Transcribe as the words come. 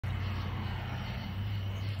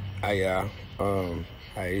Hi,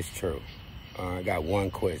 hey, it's true. I got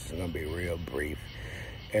one question. It's gonna be real brief,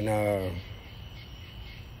 and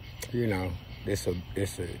you know, this a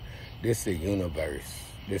universe.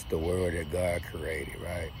 This the world that God created,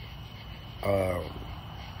 right? Um,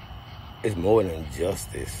 it's more than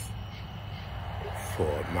justice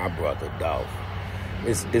for my brother Dolph.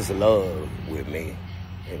 It's love with me.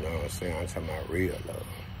 You know what I'm saying? I'm talking about real love.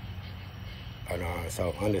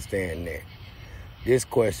 So understand that. This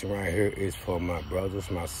question right here is for my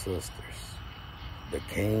brothers, my sisters, the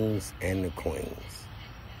kings and the queens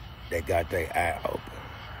that got their eye open.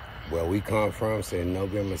 Where we come from since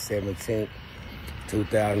November 17th,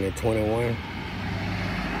 2021,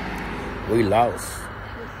 we lost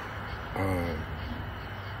a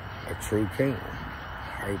true king.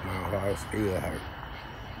 Hurt my heart, still hurt.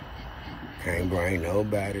 Can't bring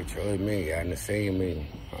nobody, trust me. Y'all done seen me.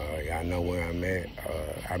 Y'all know where I'm at.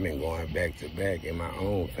 I've been going back to back in my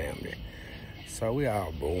own family. So we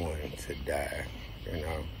all born to die, you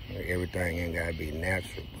know. Everything ain't gotta be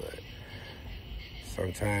natural, but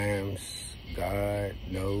sometimes God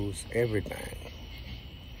knows everything.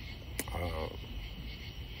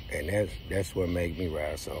 And that's what make me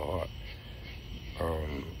ride so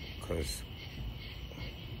hard. Cause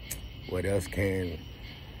what else can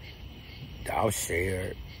thou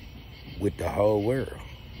share with the whole world?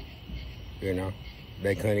 You know,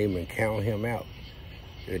 they couldn't even count him out.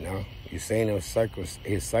 You know, you seen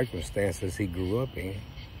his circumstances he grew up in.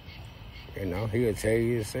 You know, he'll tell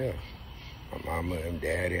you himself. My mama and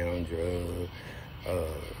daddy on drugs.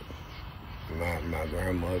 My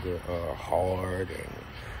grandmother hard, and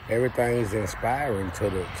everything is inspiring to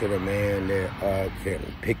the man that can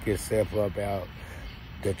pick himself up out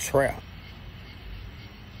the trap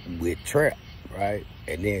with trap, right?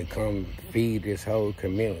 And then come feed this whole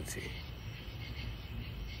community.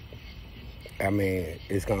 I mean,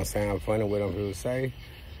 it's gonna sound funny what I'm gonna say.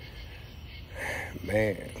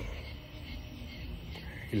 Man,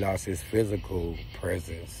 he lost his physical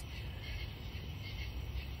presence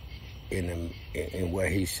in what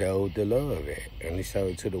he showed the love at, and he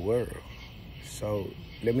showed it to the world. So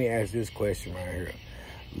let me ask this question right here.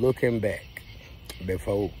 Looking back,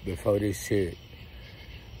 before this shit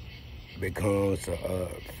becomes a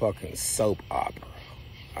fucking soap opera,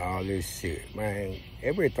 all this shit, man,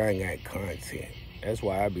 everything got content. That's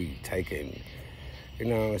why I be taking, you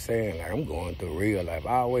know what I'm saying? Like, I'm going through real life.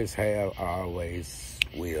 I always have, I always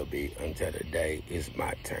will be until the day it's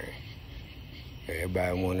my turn.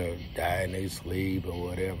 Everybody want to die in their sleep or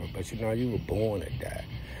whatever, but you know, you were born to die.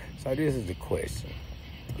 So this is the question.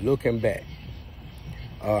 Looking back,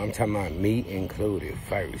 I'm talking about me included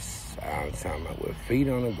first. I'm talking about with feet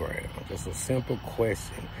on the ground. Just a simple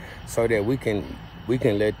question so that we can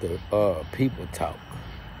let the people talk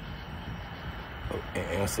and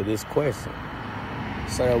answer this question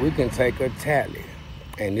so that we can take a tally.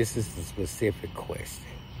 And this is the specific question.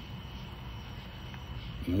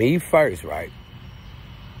 Me first, right?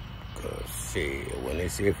 Cause shit, when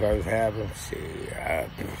this shit first happened, shit, I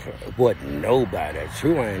wasn't nobody.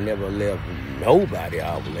 True, I ain't never left nobody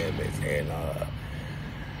off limits, and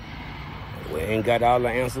we ain't got all the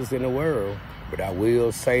answers in the world. But I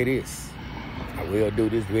will say this: I will do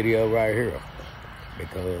this video right here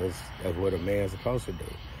because that's what a man's supposed to do.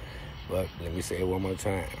 But let me say it one more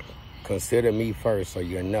time: consider me first, so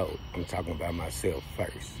you know I'm talking about myself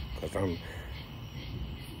first, cause I'm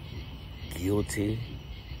guilty.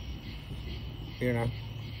 You know,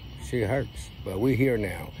 shit hurts. But we're here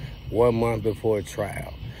now, 1 month before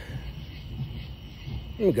trial.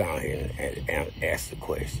 Let me go ahead and ask the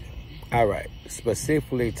question. All right,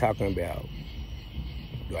 specifically talking about,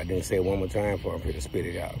 I didn't say it one more time for him to spit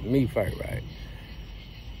it out. Me first, right?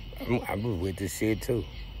 I was with this shit too.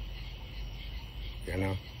 You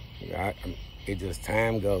know, it just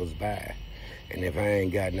time goes by. And if I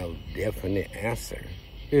ain't got no definite answer,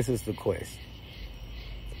 this is the question.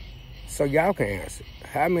 So y'all can answer.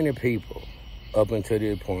 How many people up until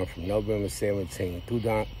this point from November 17,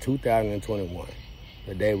 2021,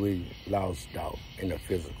 the day we lost Dolph in the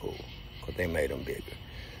physical, because they made him bigger,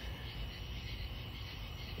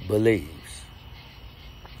 believes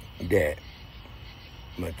that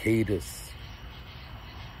Makeda's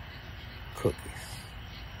cookies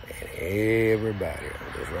and everybody,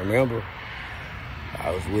 just remember,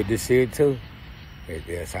 I was with this shit too.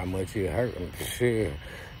 That's how much it hurt. Shit.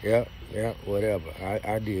 Yep, whatever.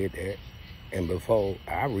 I did that. And before,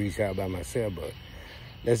 I reached out by myself, but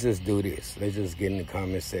let's just do this. Let's just get in the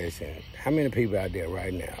comment section. How many people out there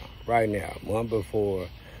right now, month before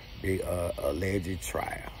the alleged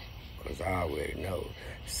trial? Because I already know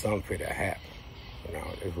something to happen. no,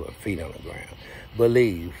 this was feet on the ground.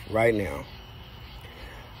 Believe right now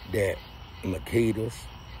that Makeda's,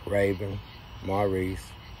 Raven, Maurice,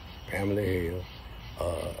 Pamela Hill,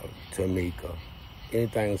 Tamika,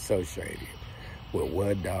 anything associated with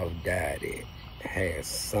what Dolph died at has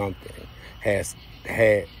something, has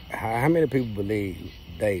had, how many people believe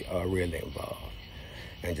they are really involved?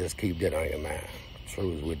 And just keep that on your mind.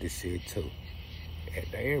 Truth with this shit too. And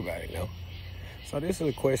everybody know. So this is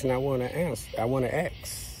a question I want to answer. I want to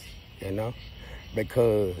ask, you know,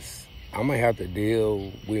 because I'm gonna have to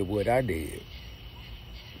deal with what I did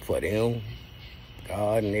for them,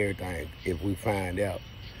 God, and everything. If we find out,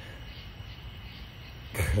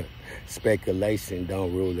 speculation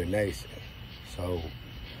don't rule the nation. So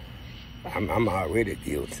I'm already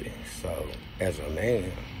guilty. So as a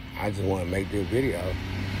man, I just want to make this video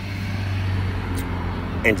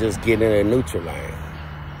and just get in a neutral lane,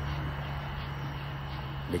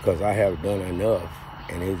 because I have done enough,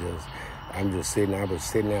 and I was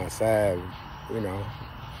sitting outside, you know,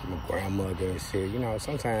 my grandmother and shit. You know,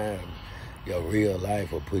 sometimes your real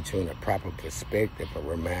life will put you in a proper perspective and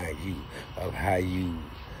remind you of how you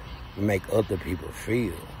make other people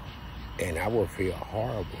feel. And I will feel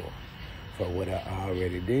horrible for what I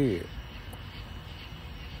already did.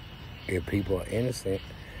 If people are innocent,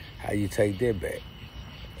 how you take that back?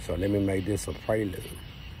 So let me make this a prelude,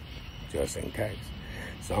 just in case.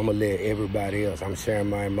 So I'm gonna let everybody else, I'm sharing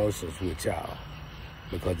my emotions with y'all,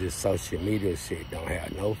 because this social media shit don't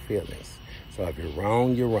have no feelings. So if you're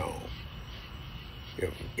wrong, you're wrong.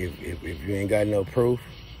 If you ain't got no proof,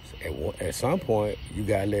 at some point, you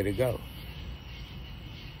gotta let it go.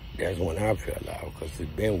 That's when I fell out, because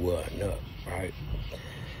it's been welling up, right?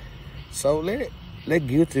 So let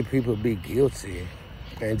guilty people be guilty,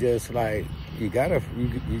 and just like, you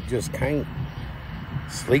just can't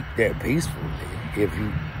sleep that peacefully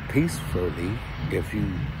if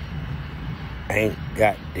you ain't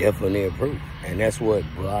got definite proof. And that's what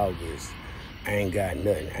bloggers ain't got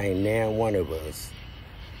nothing. Ain't now one of us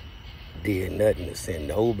did nothing to send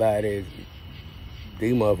nobody.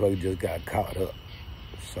 These motherfuckers just got caught up.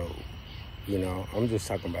 So, you know, I'm just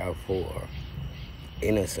talking about for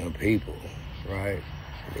innocent people, right?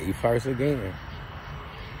 Me first again.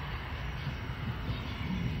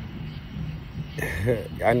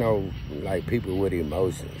 I know, like, people with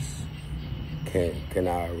emotions can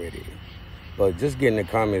already, but just get in the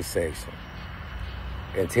comment section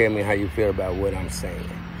and tell me how you feel about what I'm saying.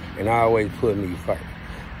 And I always put me first,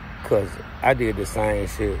 because I did the same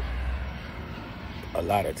shit a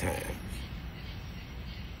lot of times,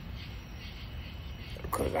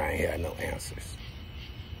 because I ain't had no answers.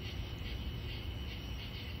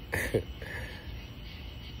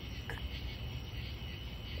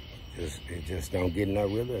 It just don't get no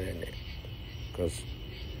realer than that, because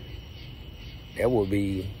that would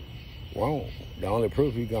be wrong. The only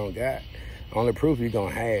proof you're gonna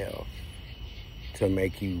have to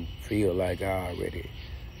make you feel like I already,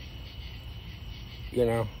 you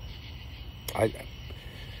know, I'm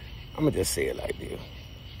gonna just say it like this.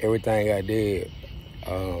 Everything I did,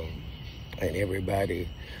 and everybody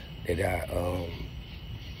that I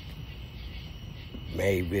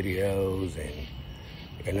made videos and,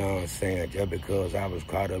 you know what I'm saying, just because I was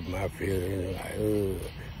caught up in my feelings,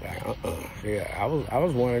 yeah, I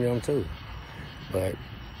was one of them too. But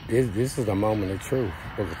this is a moment of truth,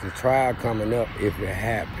 because the trial coming up, if it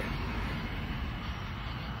happened,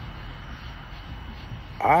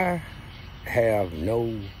 I have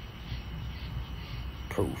no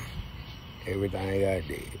proof. Everything I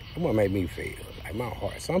did, it what made me feel like my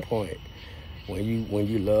heart. At some point, when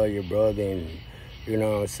you love your brother, and you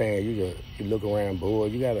know what I'm saying, you look around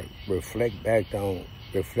bored, you gotta reflect back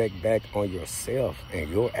on yourself and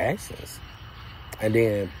your actions, and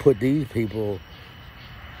then put these people,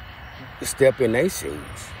 step in their shoes,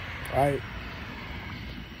 right?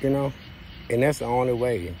 You know, and that's the only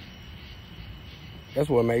way. That's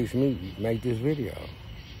what makes me make this video,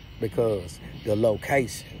 because the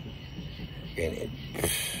location, and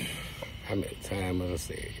how many times I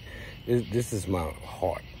said, this is my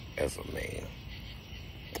heart as a man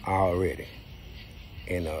already,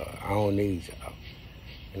 and I don't need y'all.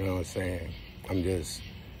 You know what I'm saying?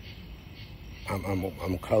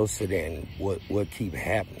 I'm closer than what keep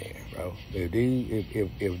happening, bro. If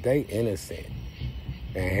they innocent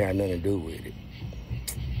and have nothing to do with it,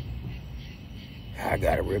 I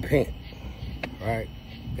gotta repent, right?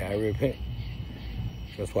 Gotta repent.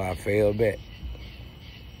 That's why I fell back.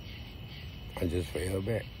 I just fell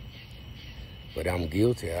back. But I'm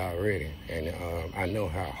guilty already, and I know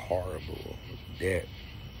how horrible that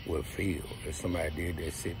would feel if somebody did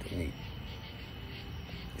that shit to me.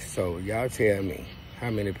 So y'all tell me, How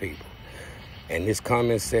many people? And this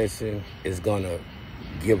comment section is gonna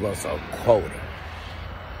give us a quota.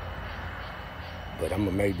 But I'm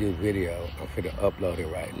gonna make this video, I'm finna upload it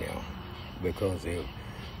right now. Because if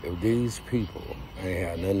these people ain't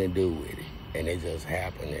have nothing to do with it, and it just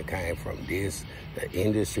happened, it came from this, the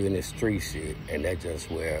industry and the street shit, and that's just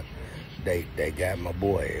where they got my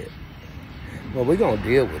boy at. Well, we're gonna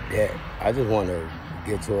deal with that. I just wanna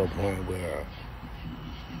get to a point where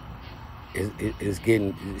it's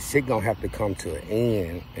getting, shit gonna have to come to an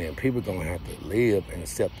end, and people gonna have to live and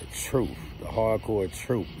accept the truth, the hardcore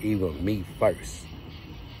truth, even me first,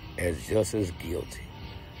 as just as guilty.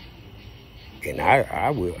 And I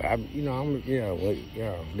will, you know,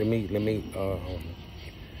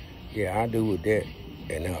 I do with that,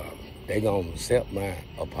 and they gonna accept my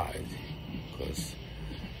apology, cause,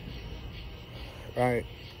 right?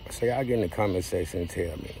 So y'all get in the comment section and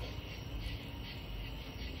tell me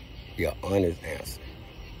your honest answer.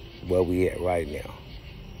 Where we at right now?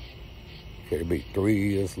 It'll be 3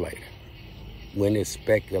 years later, when this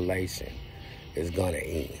speculation is gonna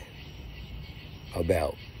end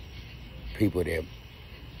about people that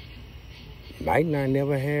might not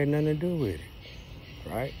never had nothing to do with it,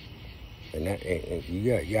 right? And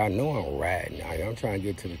y'all know I'm riding now. I'm trying to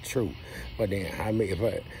get to the truth. But then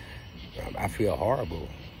I feel horrible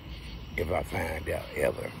if I find out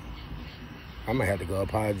ever. I'm gonna have to go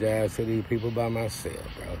apologize to these people by myself,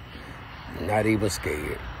 bro. Not even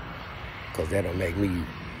scared, because that'll make me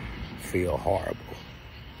feel horrible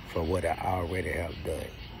for what I already have done.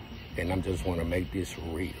 And I just want to make this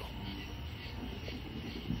real.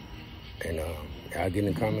 And y'all get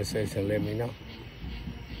in the comment section and let me know.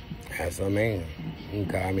 That's what I mean. You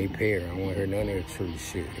can call me Perry. I don't want to hear none of the true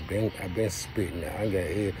shit. I've been spitting now.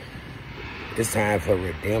 It's time for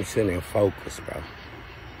redemption and focus, bro.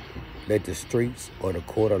 Let the streets or the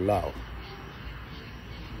court of law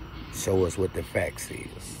show us what the facts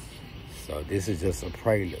is. So this is just a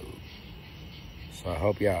prelude. So I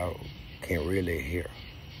hope y'all can really hear,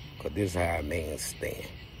 because this is how a man stand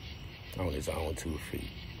on his own 2 feet.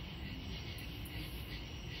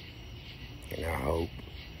 And I hope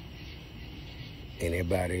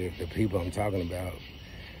anybody, the people I'm talking about,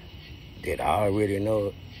 that I already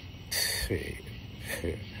know, I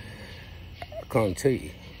come to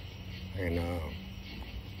you. And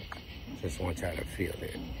just want y'all to feel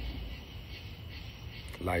it.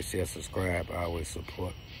 Like, share, subscribe, I always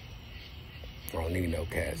support. I don't need no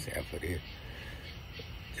cash app for this.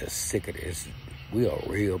 Just sick of this. We are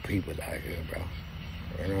real people out here, bro.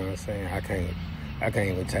 You know what I'm saying? I can't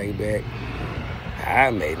even take back how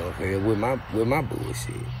I made them feel with my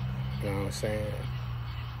bullshit. You know what I'm saying?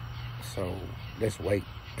 So let's wait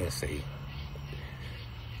and see.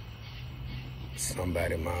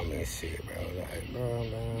 Somebody mama and shit, bro. Like, bro,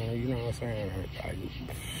 you know what I'm saying? Like,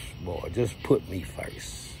 boy, just put me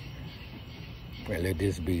first. And let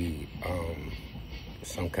this be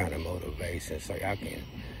some kind of motivation so y'all can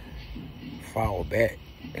fall back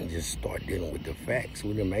and just start dealing with the facts.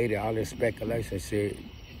 We done made it, all this speculation shit.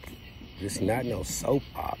 It's not no soap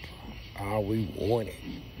opera. All we wanted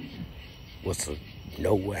was to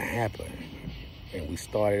know what happened. And we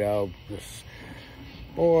started out just,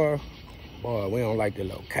 boy, we don't like the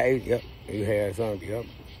location. Yep, you had something. Yep,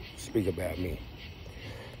 speak about me.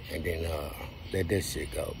 And then let that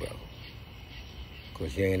shit go, bro.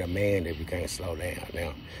 Because you ain't a man if you can't slow down.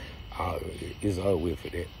 Now, it's over with for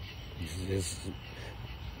that.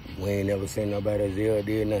 We ain't never seen nobody else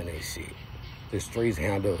did none of that shit. The streets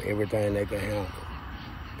handle everything they can handle.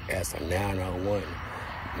 As a 901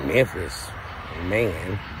 Memphis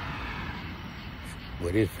man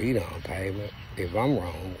with his feet on pavement, if I'm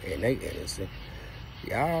wrong and they innocent,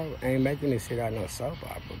 y'all ain't making this shit out no soap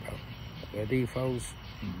opera, bro. Let these folks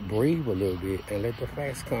breathe a little bit and let the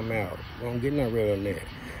facts come out. Don't get no real on that.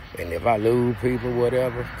 And if I lose people,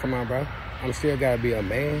 whatever, come on, bro. I'm still gotta be a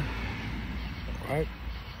man, right?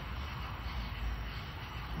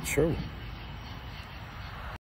 True.